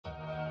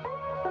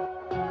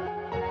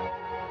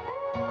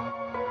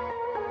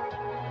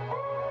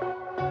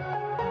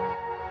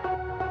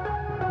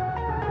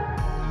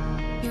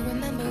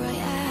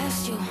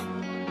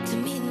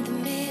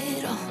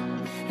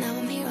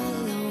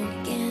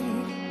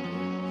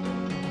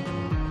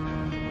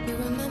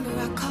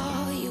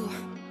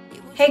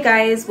Hey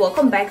guys,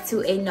 welcome back to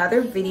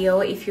another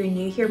video. If you're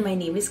new here, my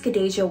name is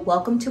Khadijah.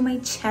 Welcome to my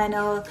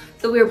channel.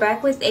 So we're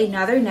back with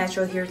another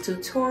natural hair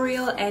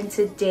tutorial, and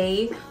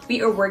today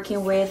we are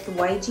working with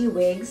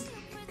YGWigs.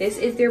 This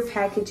is their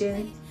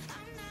packaging.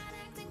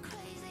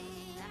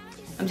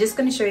 I'm just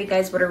going to show you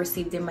guys what I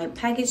received in my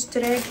package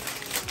today.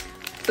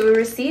 So we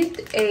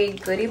received a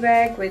goodie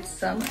bag with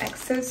some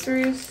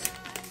accessories.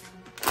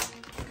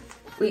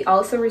 We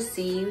also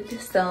received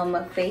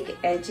some fake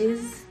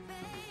edges.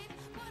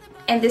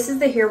 And this is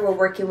the hair we're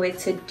working with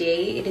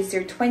today. It is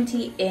their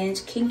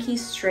 20-inch Kinky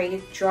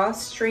straight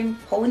drawstring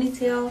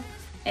ponytail,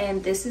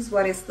 and this is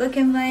what it's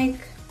looking like.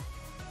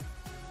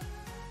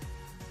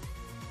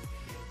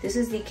 This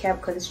is the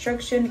cap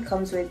construction. It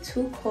comes with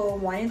two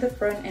coils, one in the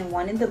front and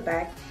one in the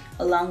back,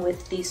 along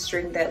with the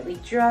string that we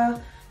draw.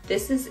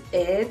 This is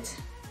it.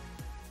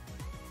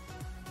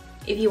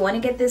 If you want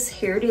to get this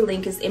hair, the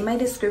link is in my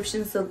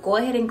description, so go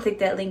ahead and click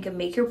that link and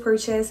make your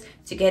purchase.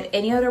 To get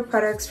any other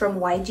products from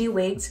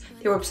YGWigs,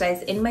 their website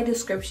is in my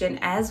description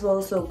as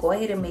well, so go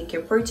ahead and make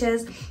your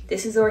purchase.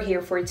 This is our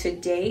hair for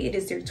today. It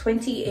is their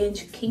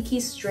 20-inch Kinky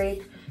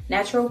straight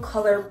natural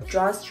color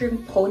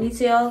drawstring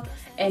ponytail,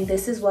 and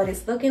this is what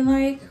it's looking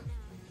like.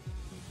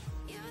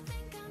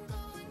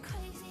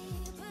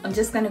 I'm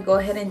just gonna go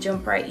ahead and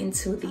jump right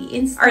into the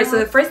install. Alright, so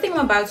the first thing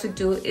I'm about to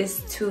do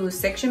is to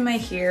section my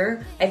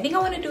hair. I think I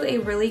want to do a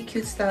really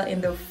cute style in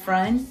the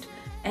front,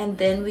 and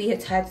then we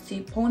attach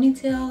the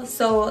ponytail.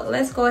 So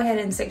let's go ahead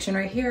and section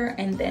our hair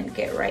and then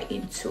get right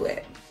into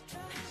it.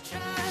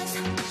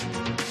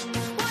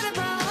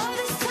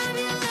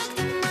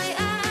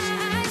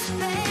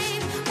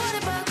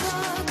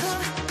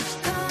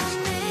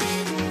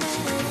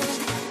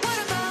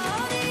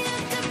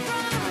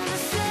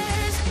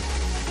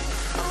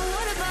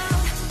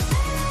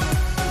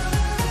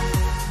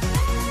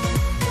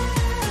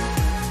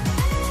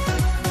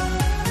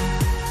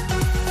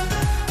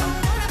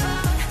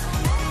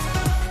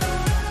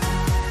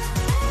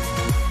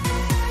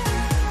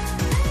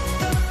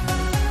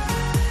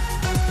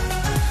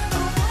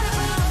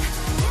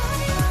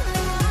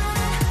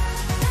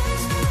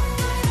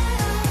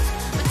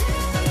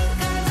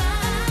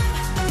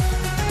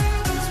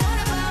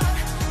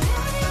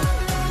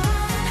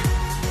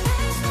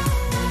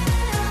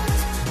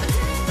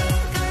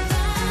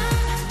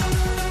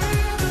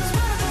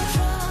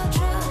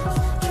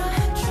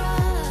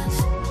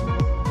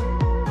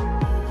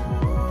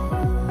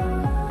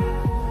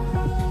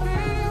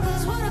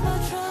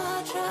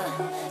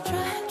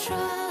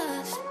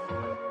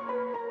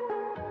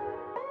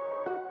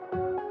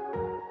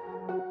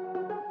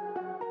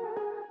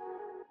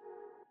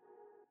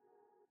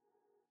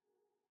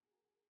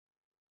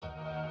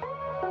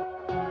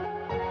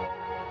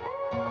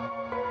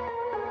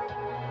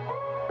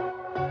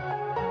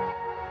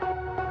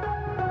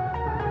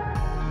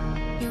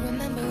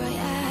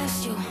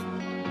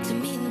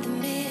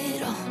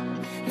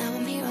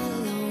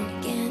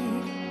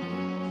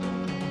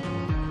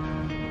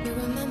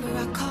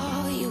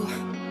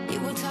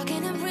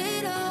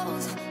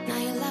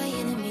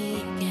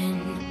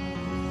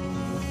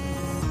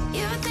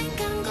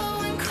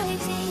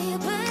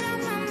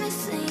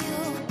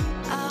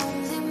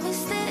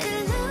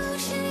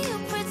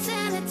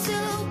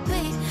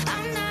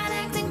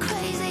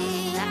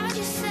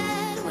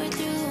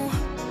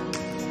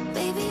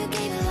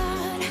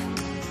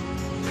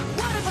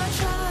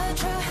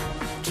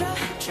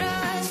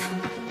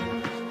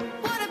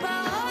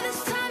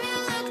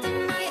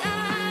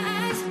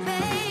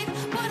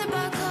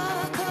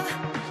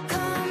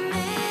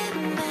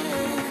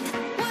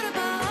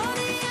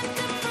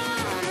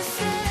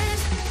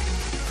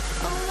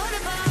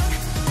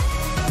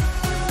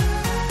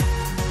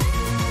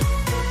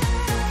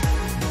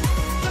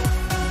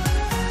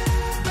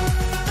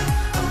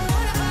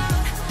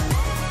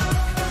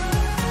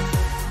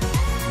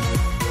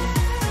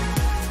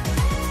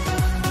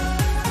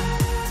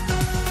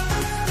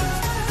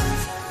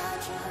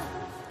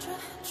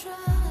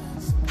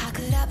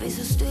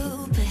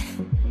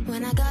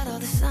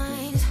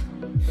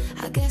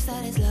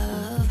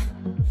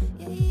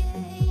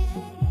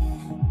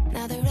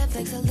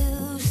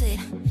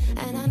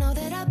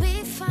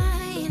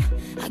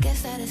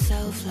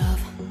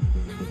 Self-love.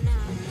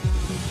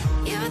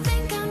 You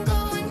think I'm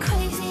going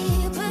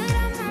crazy, but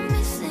I'm not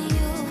missing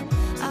you.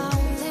 I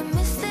only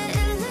miss the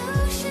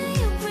illusion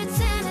you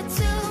pretended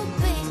to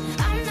be.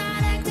 I'm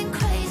not acting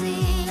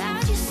crazy,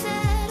 I just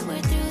said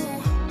we're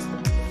through.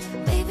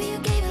 Baby, you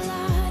gave a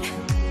lot.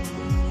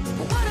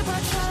 What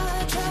about trust?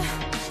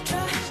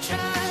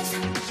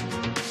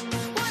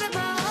 What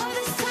about all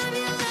this time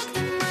you looked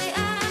in my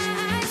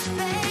eyes,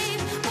 babe?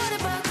 What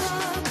about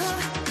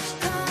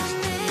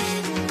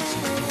commitment?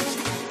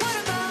 What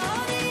about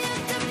all the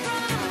empty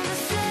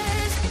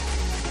promises?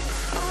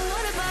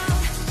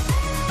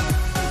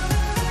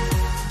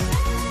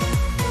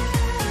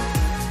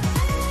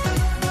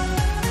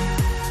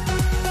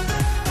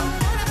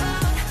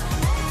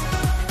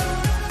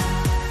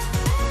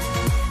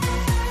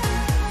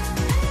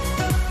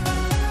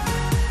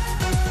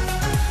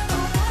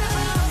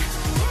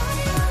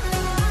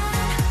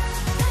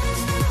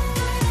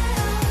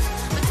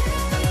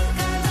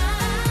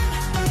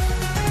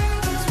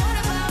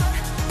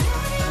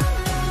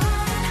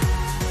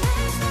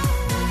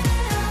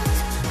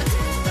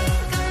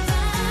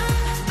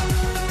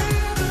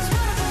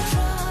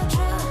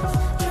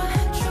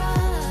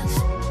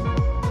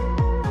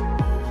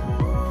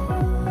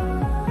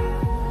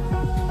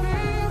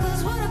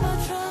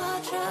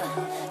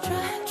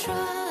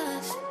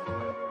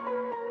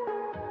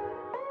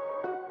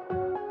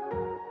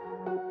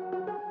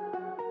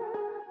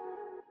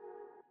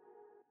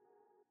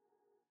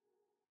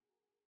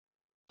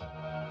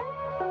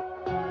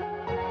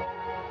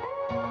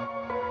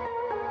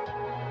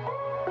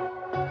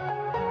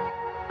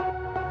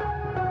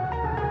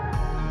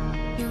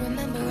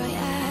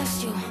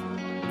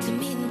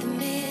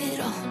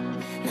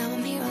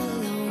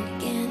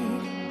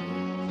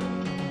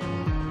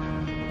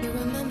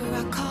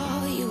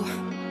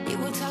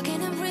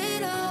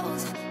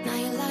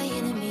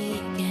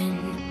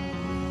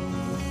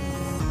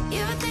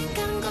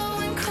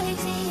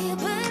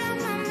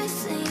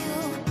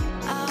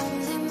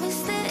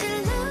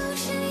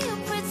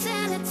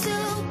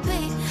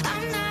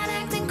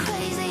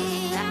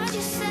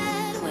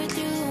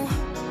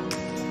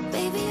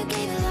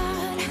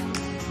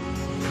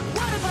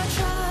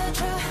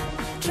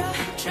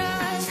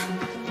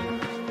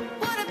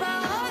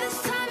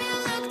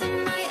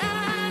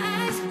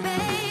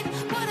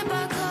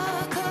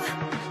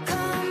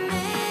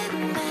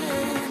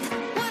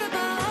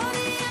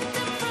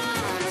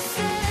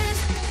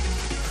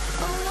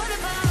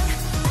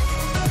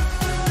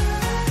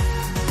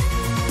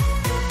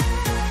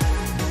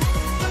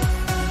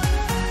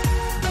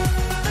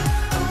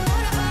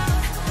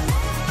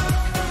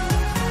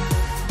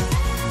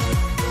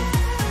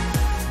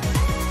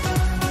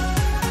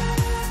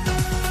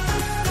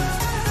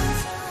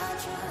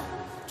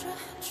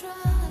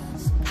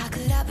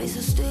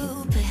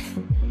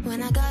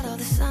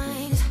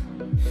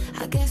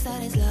 guess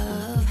that is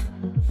love.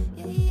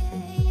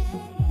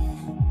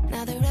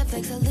 Now the red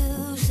flags are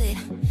lucid,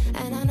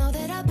 and I know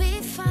that I'll be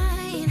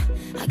fine.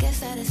 I guess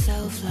that is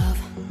self-love.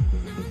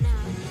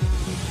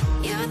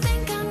 You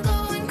think I'm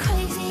going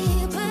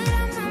crazy, but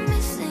I'm not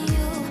missing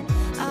you.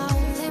 I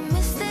only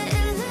miss the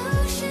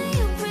illusion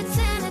you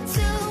pretended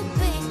to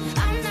be.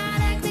 I'm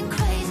not acting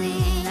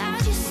crazy, I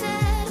just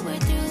said we're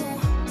through.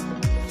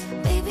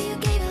 Baby, you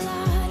gave a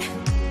lot.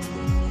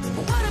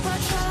 What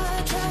about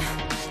trust?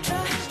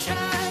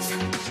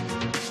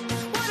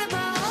 What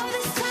about all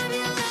this time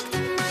you looked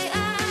in my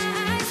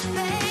eyes,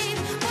 babe?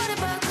 What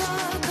about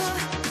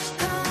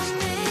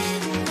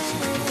commitment?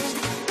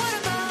 What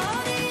about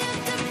all the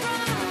empty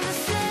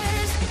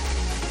promises?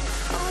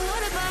 Oh,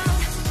 what about?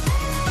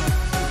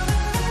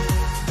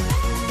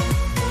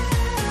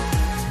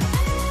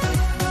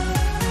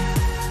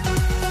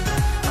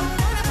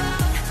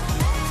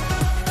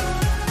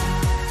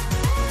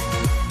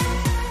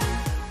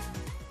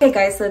 Okay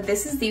guys, so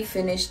this is the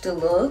finished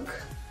look.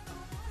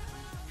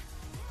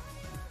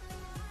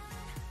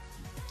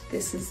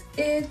 This is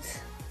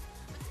it.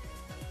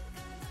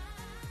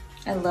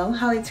 I love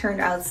how it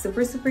turned out,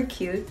 super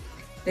cute.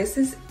 This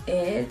is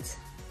it.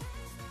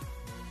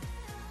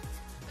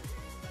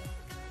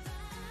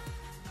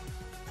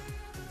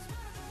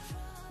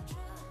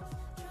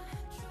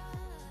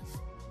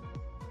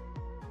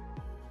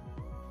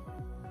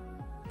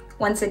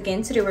 Once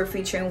again, today we're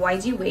featuring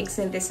YGWigs,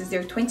 and this is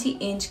their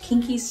 20-inch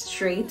Kinky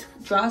straight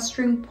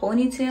drawstring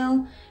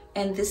ponytail,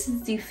 and this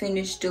is the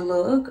finished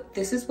look.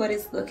 This is what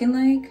it's looking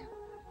like.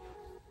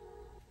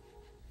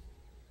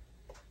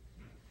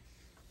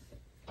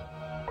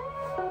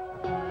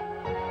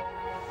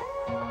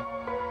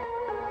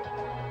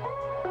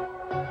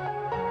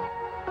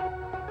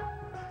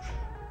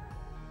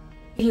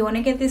 If you want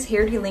to get this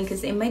hair, the link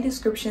is in my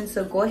description,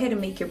 so go ahead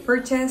and make your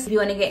purchase. If you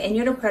want to get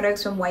any other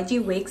products from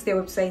YGWigs, their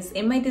website is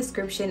in my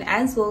description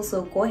as well,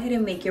 so go ahead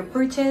and make your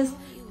purchase.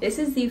 This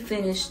is the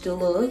finished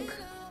look.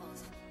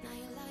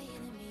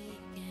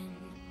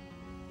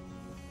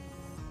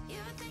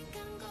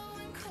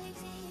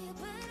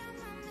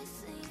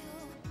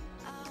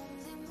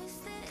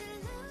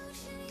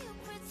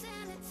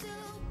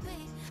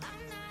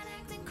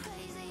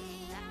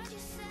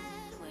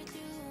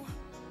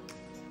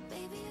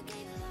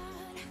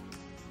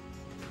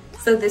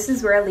 So this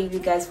is where I leave you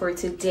guys for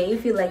today.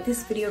 If you like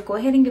this video, go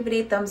ahead and give it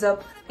a thumbs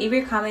up, leave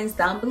your comments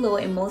down below,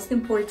 and most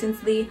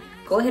importantly,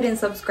 go ahead and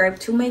subscribe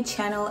to my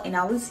channel, and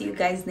I will see you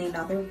guys in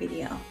another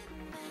video.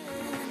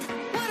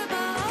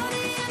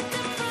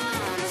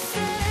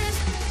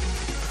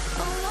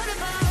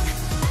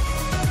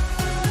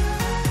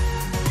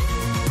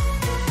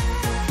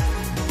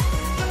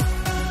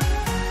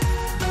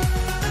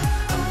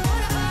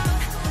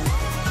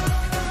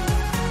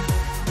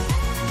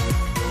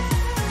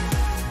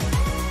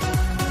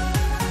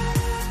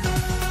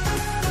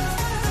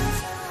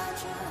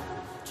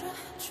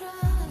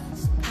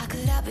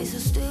 So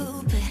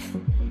stupid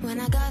when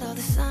I got all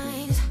the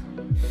signs.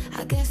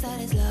 I guess that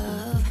is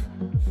love.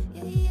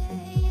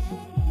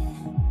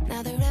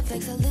 Now the red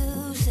flags are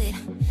lucid,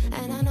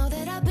 and I know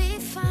that I'll be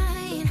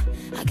fine.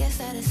 I guess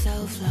that is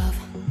self-love.